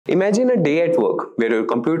Imagine a day at work where your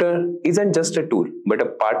computer isn't just a tool but a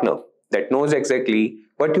partner that knows exactly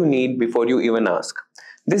what you need before you even ask.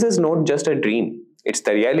 This is not just a dream, it's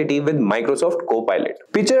the reality with Microsoft CoPilot.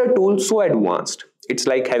 Picture a tool so advanced, it's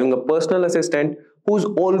like having a personal assistant who's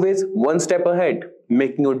always one step ahead,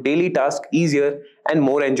 making your daily task easier and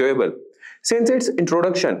more enjoyable. Since its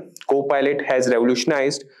introduction, CoPilot has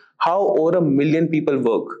revolutionized how over 1 million people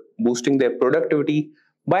work, boosting their productivity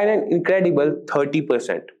by an incredible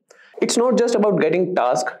 30%. It's not just about getting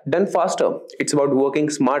tasks done faster, it's about working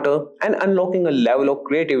smarter and unlocking a level of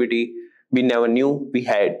creativity we never knew we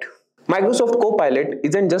had. Microsoft Copilot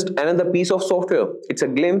isn't just another piece of software, it's a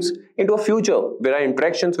glimpse into a future where our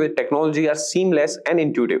interactions with technology are seamless and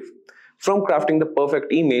intuitive. From crafting the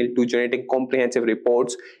perfect email to generating comprehensive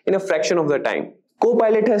reports in a fraction of the time,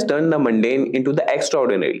 Copilot has turned the mundane into the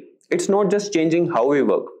extraordinary. It's not just changing how we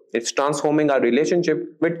work, it's transforming our relationship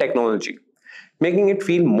with technology, making it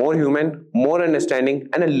feel more human, more understanding,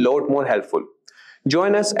 and a lot more helpful.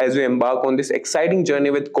 Join us as we embark on this exciting journey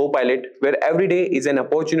with Copilot, where every day is an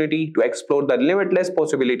opportunity to explore the limitless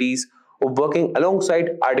possibilities of working alongside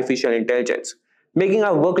artificial intelligence, making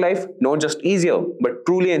our work life not just easier, but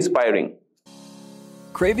truly inspiring.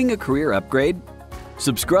 Craving a career upgrade?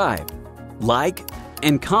 Subscribe, like,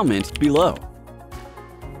 and comment below.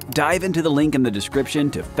 Dive into the link in the description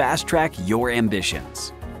to fast-track your ambitions.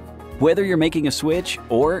 Whether you're making a switch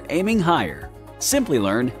or aiming higher,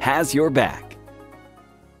 Simplilearn has your back.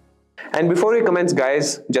 And before we commence,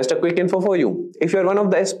 guys, just a quick info for you. If you're one of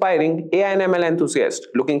the aspiring AI and ML enthusiasts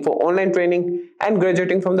looking for online training and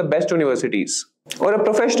graduating from the best universities, or a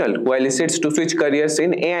professional who elicits to switch careers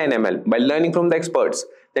in AI and ML by learning from the experts,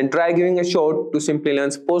 then try giving a shot to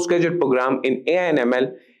Simplilearn's postgraduate program in AI and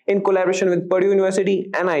ML in collaboration with Purdue University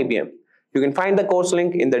and IBM. You can find the course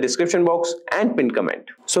link in the description box and pinned comment.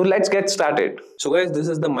 So let's get started. So guys, this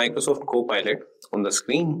is the Microsoft Copilot on the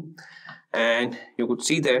screen, and you could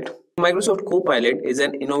see that Microsoft Copilot is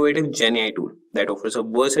an innovative Gen AI tool that offers a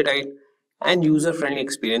versatile and user-friendly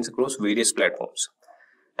experience across various platforms.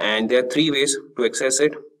 And there are three ways to access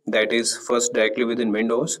it. That is, first directly within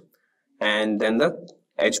Windows, and then the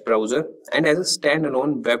Edge browser, and as a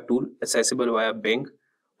standalone web tool accessible via Bing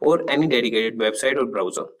or any dedicated website or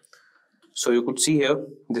browser. So you could see here,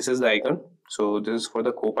 this is the icon. So this is for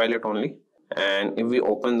the Copilot only. And if we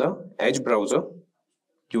open the Edge browser,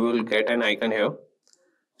 you will get an icon here.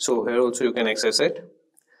 So here also you can access it,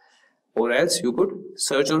 or else you could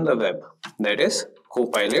search on the web, that is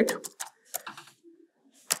Copilot,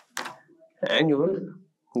 and you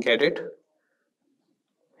will get it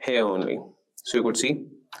here only. So you could see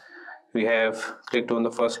we have clicked on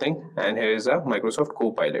the first link, and here is the Microsoft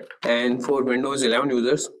Copilot. And for Windows 11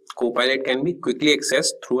 users, Copilot can be quickly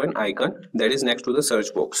accessed through an icon that is next to the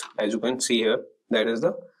search box. As you can see here, that is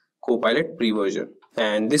the Copilot pre-version.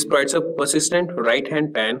 And this provides a persistent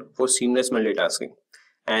right-hand pan for seamless multitasking.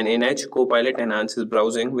 And in Edge, Copilot enhances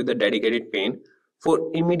browsing with a dedicated pane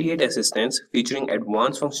for immediate assistance, featuring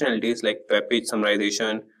advanced functionalities like web page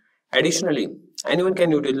summarization. Additionally, anyone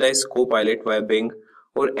can utilize Copilot via Bing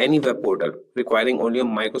or any web portal, requiring only a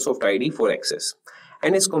Microsoft ID for access,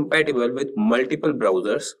 and is compatible with multiple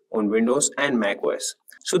browsers on Windows and Mac OS.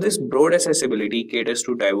 So this broad accessibility caters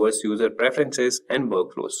to diverse user preferences and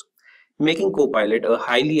workflows, making Copilot a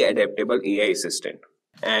highly adaptable AI assistant.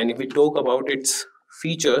 And if we talk about its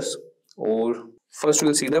features, or first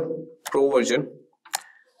we'll see the Pro version,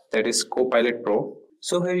 that is Copilot Pro.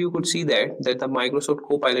 So here you could see that the Microsoft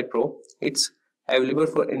Copilot Pro, it's available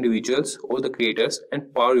for individuals or the creators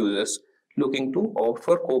and power users looking to opt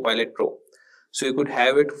for Copilot Pro. So you could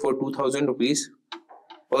have it for 2000 rupees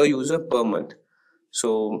per user per month.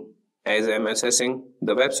 So as I'm assessing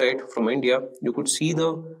the website from India, you could see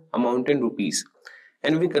the amount in rupees,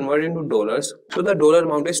 and we convert into dollars. So the dollar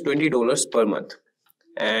amount is $20 per month,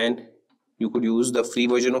 and you could use the free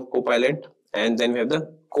version of Copilot, and then we have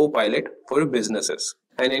the Copilot for businesses.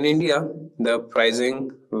 And in India, the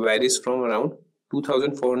pricing varies from around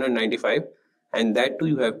 2,495, and that too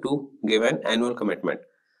you have to give an annual commitment.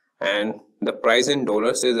 And the price in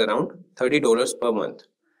dollars is around $30 per month.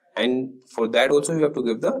 And for that also you have to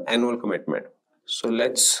give the annual commitment. So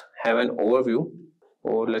let's have an overview,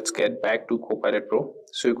 or let's get back to Copilot Pro.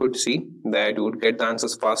 So you could see that you would get the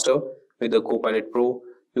answers faster with the Copilot Pro.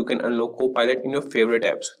 You can unlock Copilot in your favorite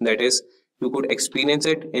apps. That is, you could experience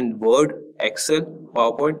it in Word, Excel,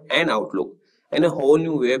 PowerPoint and Outlook in a whole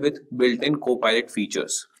new way with built-in Copilot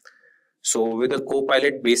features. So with the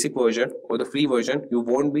Copilot basic version or the free version, you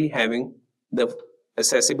won't be having the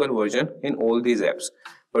accessible version in all these apps.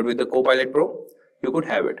 But with the Copilot Pro, you could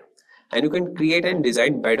have it. and you can create and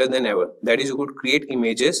design better than ever. That is, you could create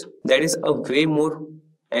images that is a way more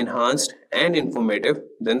enhanced and informative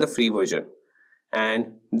than the free version.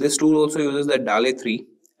 And this tool also uses the DALL-E 3,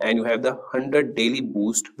 and you have the 100 daily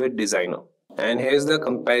boost with Designer. And here's the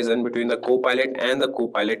comparison between the Copilot and the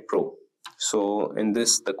Copilot Pro. So in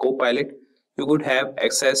this, the Copilot, you could have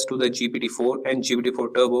access to the GPT-4 and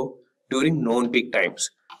GPT-4 Turbo during non-peak times.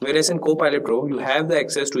 Whereas in Copilot Pro, you have the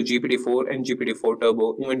access to GPT-4 and GPT-4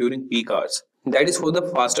 Turbo even during peak hours. That is for the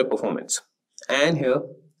faster performance. And here,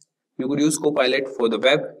 you could use Copilot for the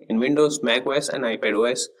web in Windows, macOS and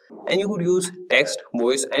iPadOS. And you could use text,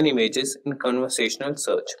 voice and images in conversational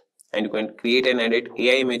search. And you can create and edit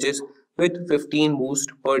AI images with 15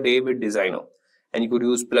 boosts per day with Designer. And you could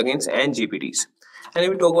use plugins and GPTs. And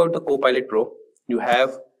if we talk about the Copilot Pro, you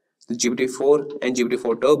have the GPT-4 and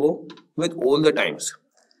GPT-4 Turbo with all the times.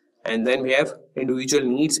 And then we have individual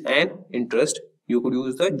needs and interest. You could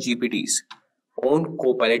use the GPTs on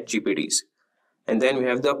Copilot GPTs. And then we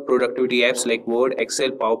have the productivity apps like Word,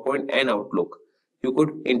 Excel, PowerPoint and Outlook. You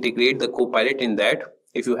could integrate the Copilot in that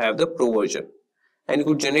if you have the Pro version. And you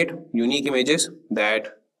could generate unique images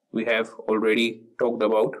that we have already talked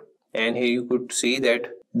about. And here you could see that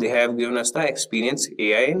they have given us the experience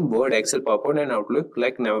AI in Word, Excel, PowerPoint and Outlook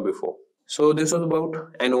like never before. So this was about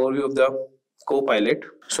an overview of the Copilot.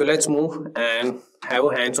 So let's move and have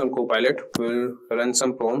a hands-on Copilot. We'll run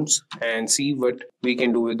some prompts and see what we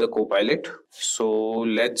can do with the Copilot. So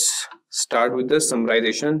let's start with the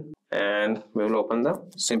summarization, and we will open the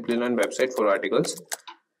Simplilearn website for articles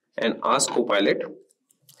and ask Copilot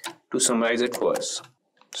to summarize it for us.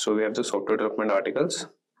 So we have the software development articles.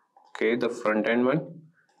 Okay, the front end one.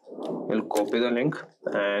 We'll copy the link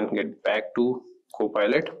and get back to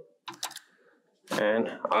Copilot and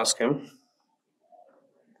ask him.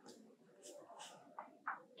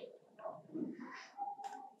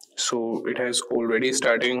 So it has already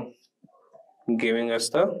started giving us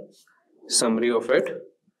the summary of it,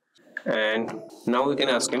 and now we can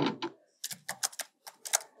ask him,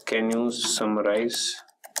 can you summarize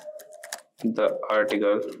the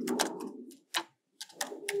article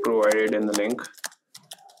provided in the link?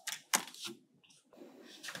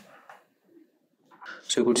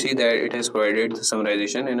 So you could see that it has provided the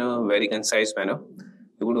summarization in a very concise manner.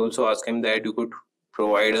 You could also ask him that you could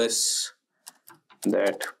provide us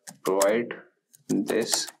that provide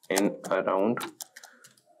this in around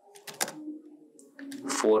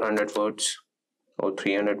 400 words or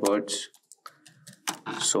 300 words.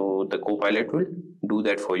 So the Copilot will do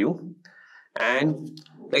that for you. And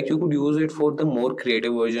like you could use it for the more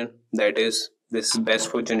creative version. That is, this is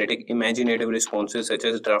best for generating imaginative responses such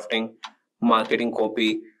as drafting, marketing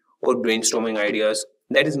copy or brainstorming ideas.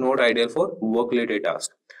 That is not ideal for work-related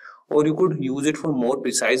tasks. Or you could use it for more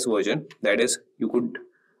precise version. That is, you could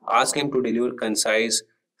ask him to deliver concise,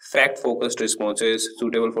 fact-focused responses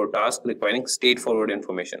suitable for tasks requiring straightforward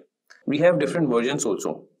information. We have different versions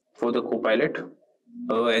also for the Copilot.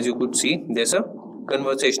 As you could see, there's a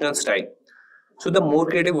conversational style. So the more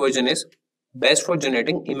creative version is best for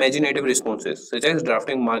generating imaginative responses such as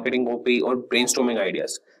drafting, marketing copy or brainstorming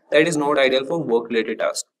ideas. That is not ideal for work-related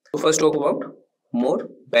tasks. So first talk about more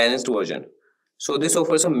balanced version. So this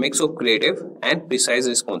offers a mix of creative and precise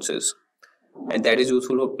responses, and that is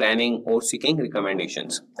useful for planning or seeking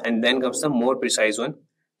recommendations. And then comes the more precise one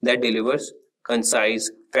that delivers concise,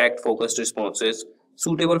 fact-focused responses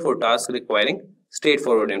suitable for tasks requiring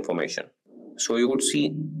straightforward information. So you could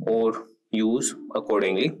see or use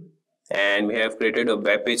accordingly. And we have created a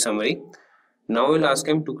web page summary. Now we'll ask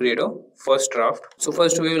him to create a first draft. So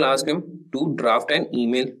first we will ask him to draft an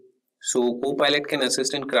email. So Copilot can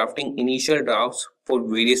assist in crafting initial drafts for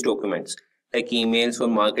various documents like emails or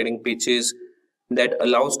marketing pitches that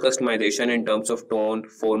allows customization in terms of tone,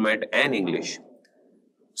 format and English.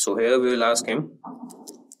 So here we will ask him,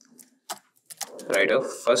 write a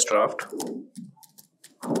first draft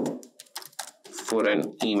for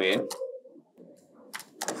an email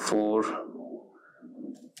for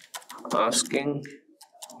asking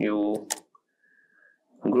your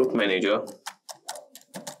group manager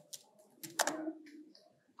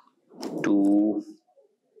to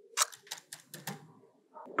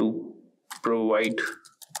provide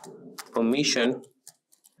permission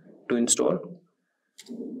to install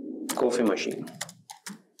coffee machine.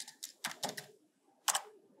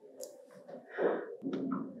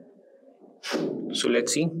 So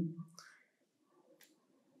let's see.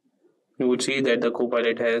 You would see that the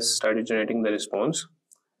Copilot has started generating the response,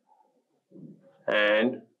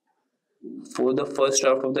 and for the first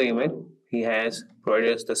draft of the email he has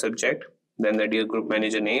provided us the subject, then the dear group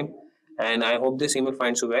manager name, and I hope this email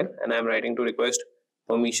finds you well, and I am writing to request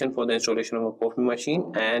permission for the installation of a coffee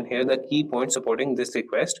machine, and here the key points supporting this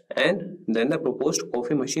request, and then the proposed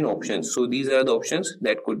coffee machine options. So these are the options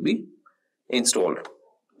that could be installed,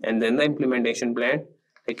 and then the implementation plan,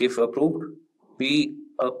 like if approved, we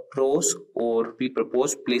propose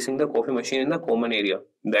placing the coffee machine in the common area,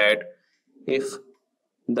 that if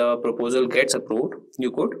the proposal gets approved,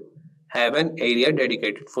 you could have an area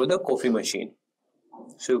dedicated for the coffee machine.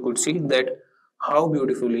 So you could see that how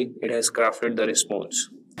beautifully it has crafted the response.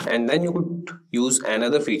 And then you could use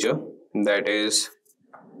another feature, that is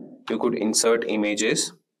you could insert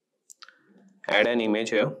images, add an image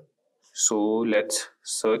here. So let's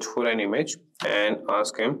search for an image and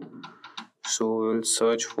ask him. So we'll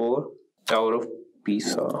search for Tower of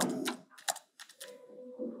Pisa,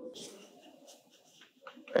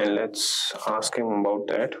 and let's ask him about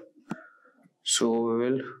that. So we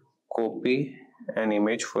will copy an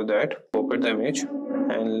image for that, copy the image,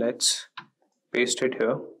 and let's paste it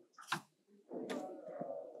here.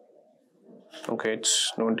 Okay,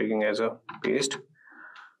 it's not taking as a paste,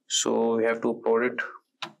 so we have to upload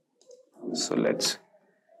it. So let's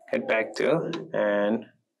head back there and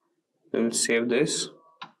we'll save this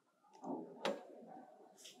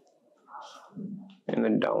in the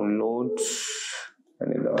downloads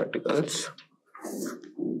and in the articles.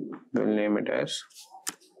 We'll name it as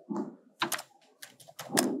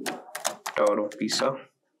Tower of Pisa.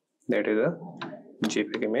 That is a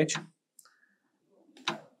JPEG image.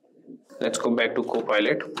 Let's go back to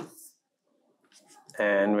CoPilot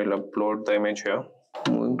and we'll upload the image here.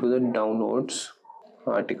 Moving to the downloads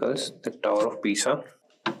articles, the Tower of Pisa,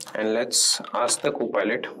 and let's ask the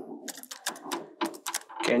CoPilot,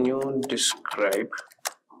 can you describe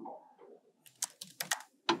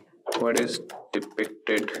what is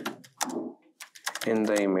depicted in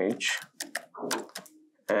the image,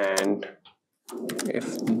 and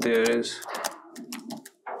if there is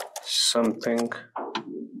something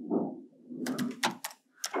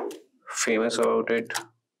famous about it.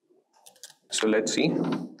 So let's see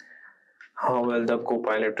how well the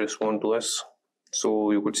CoPilot respond to us.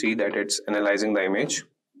 So you could see that it's analyzing the image.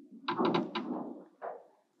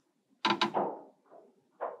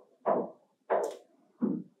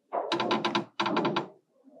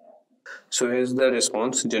 So here's the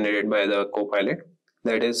response generated by the CoPilot,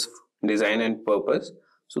 that is design and purpose.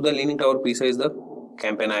 So the Leaning Tower Pisa is the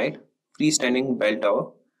Campanile freestanding bell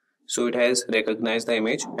tower. So it has recognized the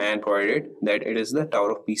image and provided that it is the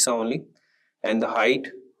Tower of Pisa only, and the height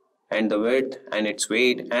and the width and its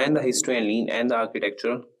weight and the history and lean and the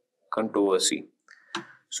architectural controversy.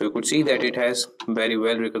 So you could see that it has very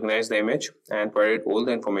well recognized the image and provided all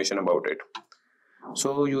the information about it.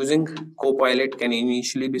 So using CoPilot can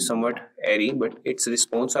initially be somewhat airy, but its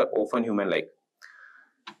response are often human-like.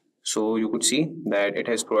 So you could see that it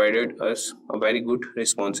has provided us a very good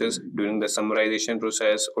responses during the summarization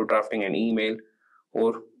process or drafting an email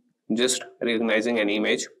or just recognizing an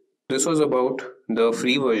image. This was about the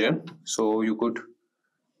free version, so you could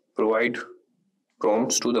provide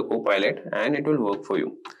prompts to the CoPilot and it will work for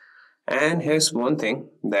you. And here's one thing,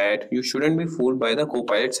 that you shouldn't be fooled by the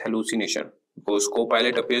CoPilot's hallucination, because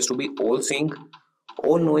CoPilot appears to be all-seeing,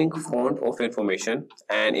 all-knowing font of information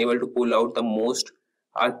and able to pull out the most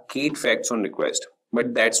arcade facts on request,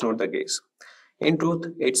 but that's not the case. In truth,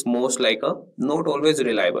 it's most like a not always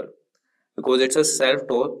reliable, because it's a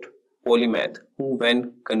self-taught polymath who,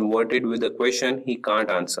 when converted with a question, he can't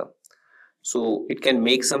answer. So it can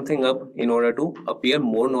make something up in order to appear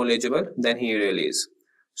more knowledgeable than he really is.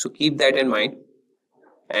 So keep that in mind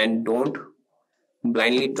and don't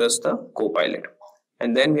blindly trust the CoPilot.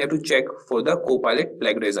 And then we have to check for the CoPilot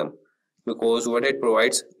plagiarism, because what it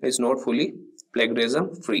provides is not fully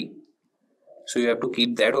plagiarism free. So you have to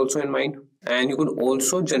keep that also in mind. And you could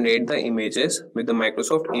also generate the images with the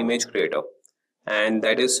Microsoft Image Creator, and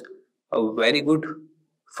that is a very good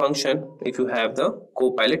function if you have the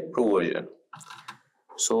CoPilot Pro version.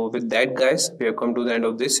 So with that, guys, we have come to the end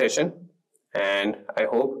of this session, and I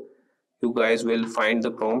hope you guys will find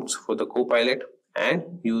the prompts for the CoPilot and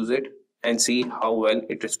use it and see how well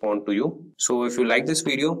it responds to you. So if you like this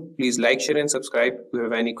video, please like, share and subscribe. If you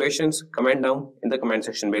have any questions, comment down in the comment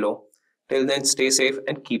section below. Till then, stay safe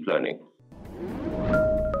and keep learning.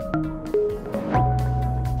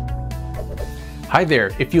 Hi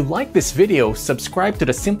there, if you like this video, subscribe to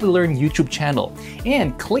the Simplilearn YouTube channel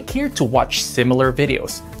and click here to watch similar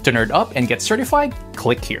videos. To nerd up and get certified,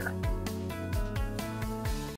 click here.